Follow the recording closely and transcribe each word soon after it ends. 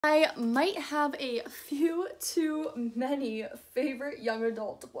I might have a few too many favorite young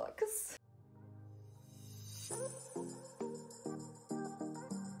adult books.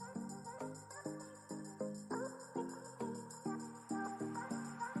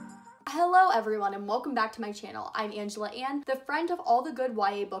 Hello everyone and welcome back to my channel. I'm Angela Ann, the friend of all the good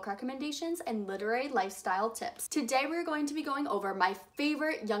YA book recommendations and literary lifestyle tips. Today we're going to be going over my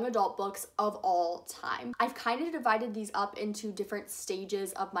favorite young adult books of all time. I've kind of divided these up into different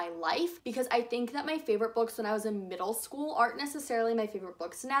stages of my life because I think that my favorite books when I was in middle school aren't necessarily my favorite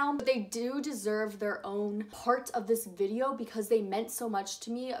books now, but they do deserve their own part of this video because they meant so much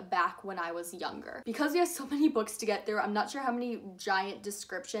to me back when I was younger. Because we have so many books to get through, I'm not sure how many giant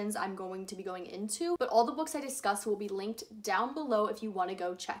descriptions I'm going to be going into, but all the books I discuss will be linked down below if you want to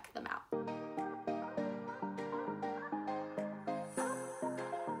go check them out.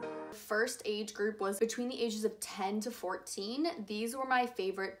 First age group was between the ages of 10 to 14. These were my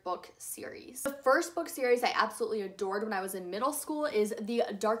favorite book series. The first book series I absolutely adored when I was in middle school is the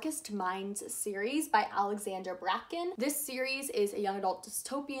Darkest Minds series by Alexandra Bracken. This series is a young adult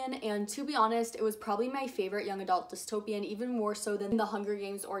dystopian, and to be honest, it was probably my favorite young adult dystopian, even more so than The Hunger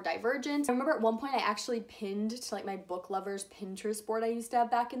Games or Divergent. I remember at one point I actually pinned to like my book lovers Pinterest board I used to have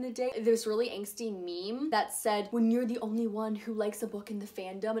back in the day this really angsty meme that said, "When you're the only one who likes a book in the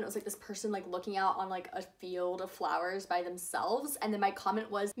fandom," and it was like this person like looking out on like a field of flowers by themselves, and then my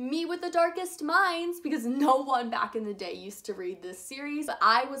comment was, "Me with the darkest minds," because no one back in the day used to read this series, but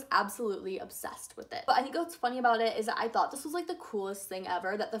I was absolutely obsessed with it. But I think what's funny about it is that I thought this was like the coolest thing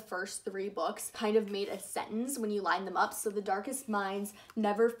ever, that the first three books kind of made a sentence when you line them up. So the darkest minds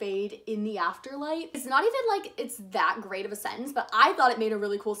never fade in the afterlight. It's not even like it's that great of a sentence, but I thought it made a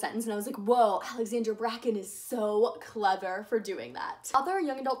really cool sentence, and I was like, whoa, Alexandra Bracken is so clever for doing that. Other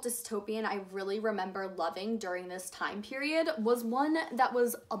young adult dystopian I really remember loving during this time period was one that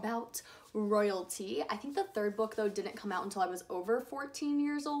was about royalty. I think the third book though didn't come out until I was over 14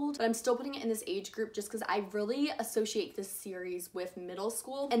 years old, but I'm still putting it in this age group just because I really associate this series with middle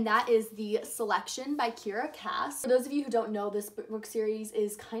school, and that is The Selection by Kiera Cass. For those of you who don't know, this book series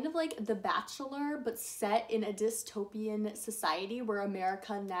is kind of like The Bachelor but set in a dystopian society where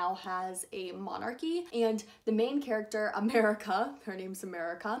America now has a monarchy, and the main character, America, her name's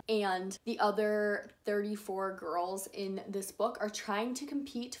America, and the other 34 girls in this book are trying to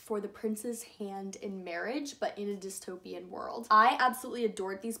compete for the prince's hand in marriage, but in a dystopian world. I absolutely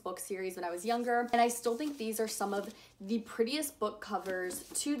adored these book series when I was younger, and I still think these are some of the prettiest book covers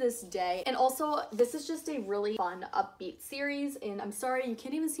to this day. And also, this is just a really fun, upbeat series, and I'm sorry you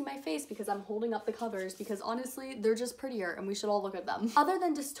can't even see my face because I'm holding up the covers, because honestly, they're just prettier and we should all look at them. Other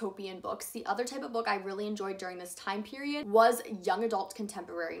than dystopian books, the other type of book I really enjoyed during this time period was young adult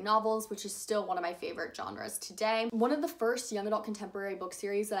contemporary novels, which is still one of my favorite genres today. One of the first young adult contemporary book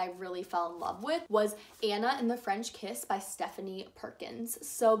series that I really fell in love with was Anna and the French Kiss by Stephanie Perkins.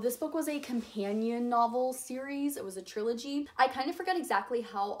 So this book was a companion novel series. It was a trilogy. I kind of forget exactly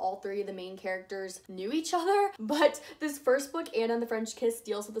how all three of the main characters knew each other, but this first book, Anna and the French Kiss,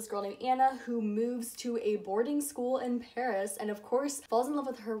 deals with this girl named Anna who moves to a boarding school in Paris and of course falls in love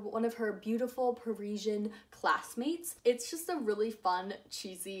with one of her beautiful Parisian classmates. It's just a really fun,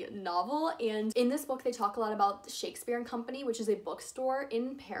 cheesy novel, and in this book they talk a lot about Shakespeare and Company, which is a bookstore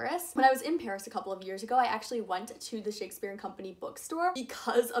in Paris. When I was in Paris a couple of years ago, I actually went to the Shakespeare and Company bookstore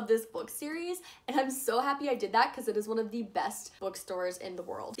because of this book series, and I'm so happy I did that because it is one of the best bookstores in the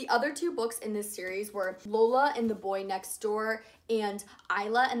world. The other two books in this series were Lola and the Boy Next Door and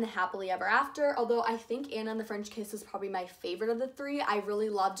Isla and the Happily Ever After, although I think Anna and the French Kiss is probably my favorite of the three. I really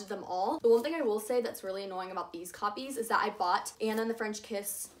loved them all. The one thing I will say that's really annoying about these copies is that I bought Anna and the French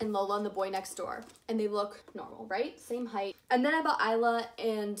Kiss and Lola and the Boy Next Door, and they look normal, right? Same height. And then I bought Isla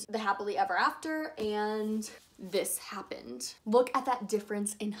and the Happily Ever After, and this happened. Look at that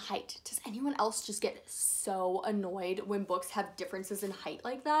difference in height. Does anyone else just get so annoyed when books have differences in height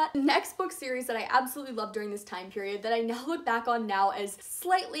like that? The next book series that I absolutely loved during this time period that I now look back on now as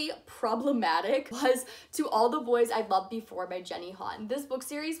slightly problematic was To All the Boys I Loved Before by Jenny Han. This book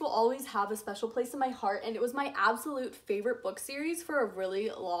series will always have a special place in my heart, and it was my absolute favorite book series for a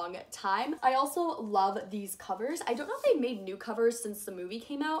really long time. I also love these covers. I don't know if they made new covers since the movie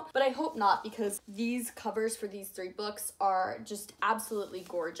came out, but I hope not, because these covers for these three books are just absolutely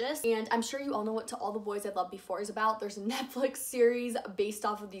gorgeous. And I'm sure you all know what To All the Boys I Loved Before is about. There's a Netflix series based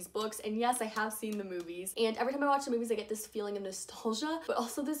off of these books, and yes, I have seen the movies. And every time I watch the movies, I get this feeling of nostalgia, but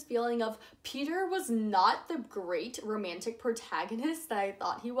also this feeling of Peter was not the great romantic protagonist that I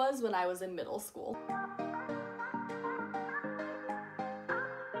thought he was when I was in middle school.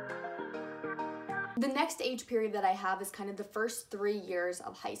 The next age period that I have is kind of the first 3 years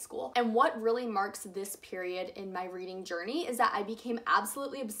of high school. And what really marks this period in my reading journey is that I became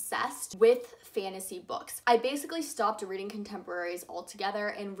absolutely obsessed with fantasy books. I basically stopped reading contemporaries altogether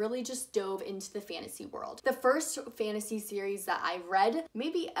and really just dove into the fantasy world. The first fantasy series that I read,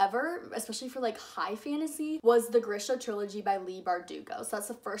 maybe ever, especially for like high fantasy, was the Grisha trilogy by Leigh Bardugo. So that's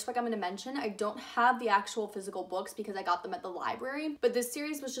the first book I'm going to mention. I don't have the actual physical books because I got them at the library, but this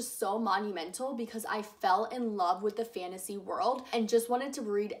series was just so monumental because I fell in love with the fantasy world and just wanted to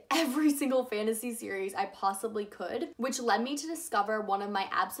read every single fantasy series I possibly could, which led me to discover one of my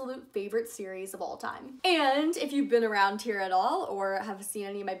absolute favorite series of all time. And if you've been around here at all or have seen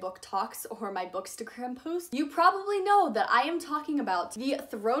any of my book talks or my Bookstagram posts, you probably know that I am talking about the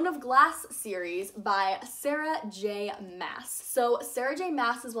Throne of Glass series by Sarah J. Maas. So Sarah J.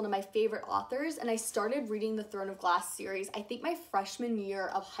 Maas is one of my favorite authors, and I started reading the Throne of Glass series I think my freshman year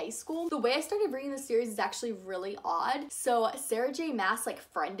of high school. The way I started reading the series is actually really odd. So Sarah J. Maas like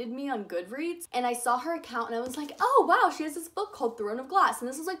friended me on Goodreads, and I saw her account and I was like, oh wow, she has this book called Throne of Glass. And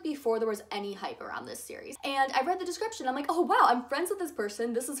this was like before there was any hype around this series. And I read the description. I'm like, oh wow, I'm friends with this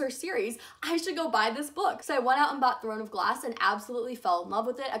person. This is her series. I should go buy this book. So I went out and bought Throne of Glass and absolutely fell in love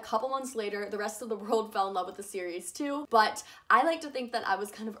with it. A couple months later, the rest of the world fell in love with the series too. But I like to think that I was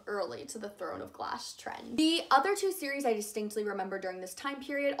kind of early to the Throne of Glass trend. The other two series I distinctly remember during this time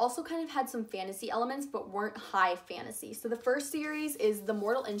period also kind of had some fantasy elements, but weren't high fantasy. So the first series is the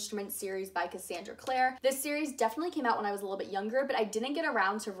Mortal Instruments series by Cassandra Clare. This series definitely came out when I was a little bit younger, but I didn't get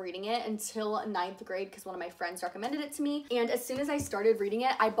around to reading it until 9th grade because one of my friends recommended it to me. And as soon as I started reading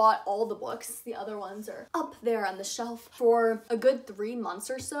it, I bought all the books. The other ones are up there on the shelf. For a good 3 months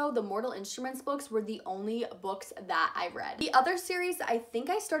or so, the Mortal Instruments books were the only books that I read. The other series I think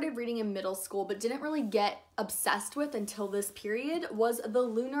I started reading in middle school, but didn't really get obsessed with until this period was the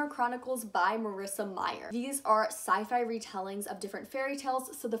Lunar Chronicles by Marissa Meyer. These are sci-fi retellings of different fairy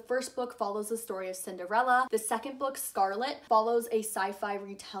tales. So the first book follows the story of Cinderella. The second book, Scarlet, follows a sci-fi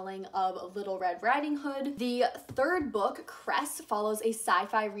retelling of Little Red Riding Hood. The third book, Cress, follows a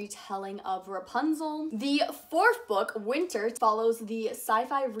sci-fi retelling of Rapunzel. The fourth book, Winter, follows the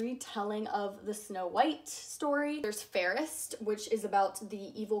sci-fi retelling of the Snow White story. There's Fairest, which is about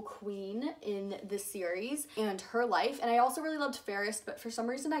the evil queen in the series and her life. And I also really loved Fairest, but for some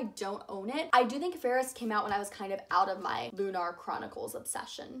reason I don't own it. I do think Fairest came out when I was kind of out of my Lunar Chronicles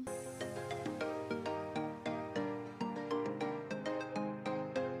obsession.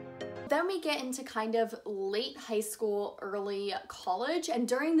 Then we get into kind of late high school, early college, and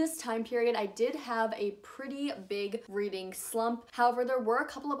during this time period, I did have a pretty big reading slump. However, there were a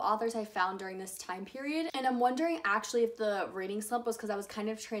couple of authors I found during this time period, and I'm wondering actually if the reading slump was because I was kind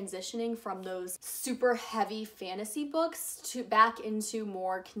of transitioning from those super heavy fantasy books to back into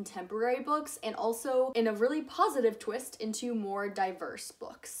more contemporary books, and also in a really positive twist into more diverse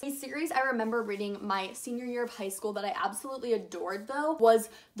books. A series I remember reading my senior year of high school that I absolutely adored though was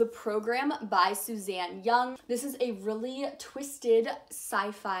The Program by Suzanne Young. This is a really twisted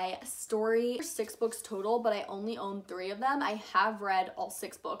sci-fi story. There's 6 books total, but I only own 3 of them. I have read all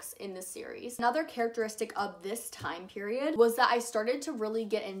 6 books in this series. Another characteristic of this time period was that I started to really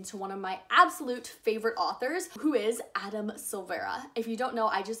get into one of my absolute favorite authors, who is Adam Silvera. If you don't know,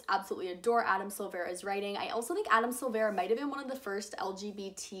 I just absolutely adore Adam Silvera's writing. I also think Adam Silvera might have been one of the first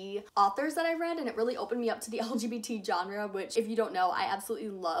LGBT authors that I read, and it really opened me up to the LGBT genre, which, if you don't know, I absolutely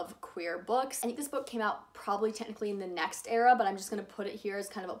love queer books. I think this book came out probably technically in the next era, but I'm just gonna put it here as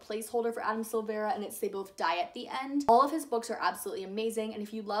kind of a placeholder for Adam Silvera, and it's They Both Die at the End. All of his books are absolutely amazing, and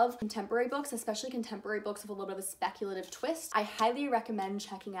if you love contemporary books, especially contemporary books with a little bit of a speculative twist, I highly recommend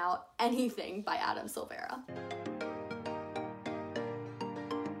checking out anything by Adam Silvera.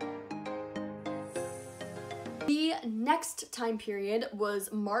 The next time period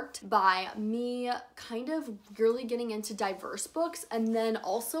was marked by me kind of really getting into diverse books and then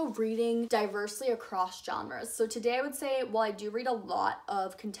also reading diversely across genres. So today I would say, while I do read a lot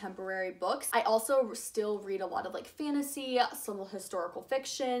of contemporary books, I also still read a lot of like fantasy, some historical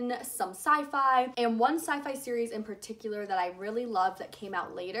fiction, some sci-fi, and one sci-fi series in particular that I really love that came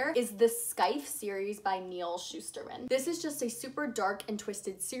out later is the Scythe series by Neal Shusterman. This is just a super dark and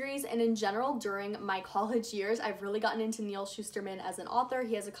twisted series, and in general during my college years I've really gotten into Neal Shusterman as an author.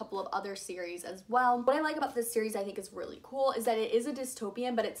 He has a couple of other series as well. What I like about this series I think is really cool is that it is a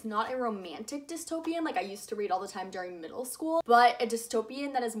dystopian, but it's not a romantic dystopian like I used to read all the time during middle school, but a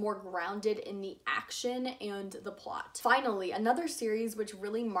dystopian that is more grounded in the action and the plot. Finally, another series which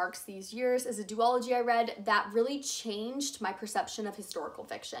really marks these years is a duology I read that really changed my perception of historical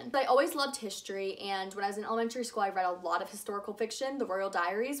fiction. I always loved history, and when I was in elementary school, I read a lot of historical fiction. The Royal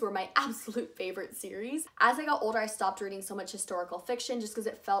Diaries were my absolute favorite series. As I got older, I stopped reading so much historical fiction just because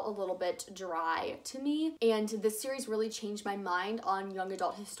it felt a little bit dry to me, and this series really changed my mind on young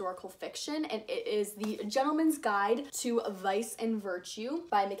adult historical fiction, and it is The Gentleman's Guide to Vice and Virtue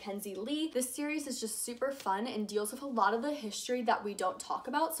by Mackenzie Lee. This series is just super fun and deals with a lot of the history that we don't talk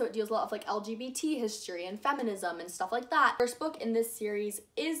about, so it deals a lot of like LGBT history and feminism and stuff like that. First book in this series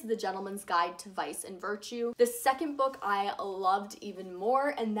is The Gentleman's Guide to Vice and Virtue. The second book I loved even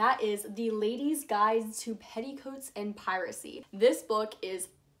more, and that is The Lady's Guide to Petticoats and Piracy. This book is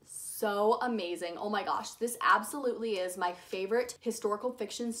so amazing. Oh my gosh, this absolutely is my favorite historical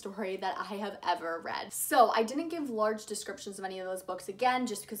fiction story that I have ever read. So I didn't give large descriptions of any of those books again,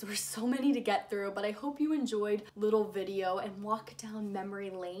 just because there were so many to get through, but I hope you enjoyed little video and walk down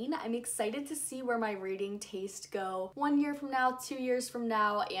memory lane. I'm excited to see where my reading taste go 1 year from now, 2 years from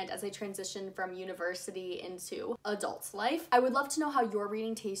now, and as I transition from university into adult life. I would love to know how your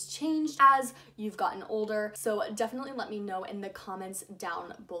reading taste changed as you've gotten older, so definitely let me know in the comments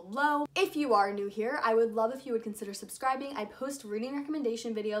down below. If you are new here, I would love if you would consider subscribing. I post reading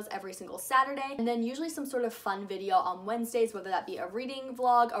recommendation videos every single Saturday, and then usually some sort of fun video on Wednesdays, whether that be a reading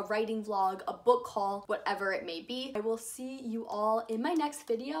vlog, a writing vlog, a book haul, whatever it may be. I will see you all in my next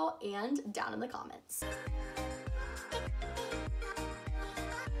video and down in the comments.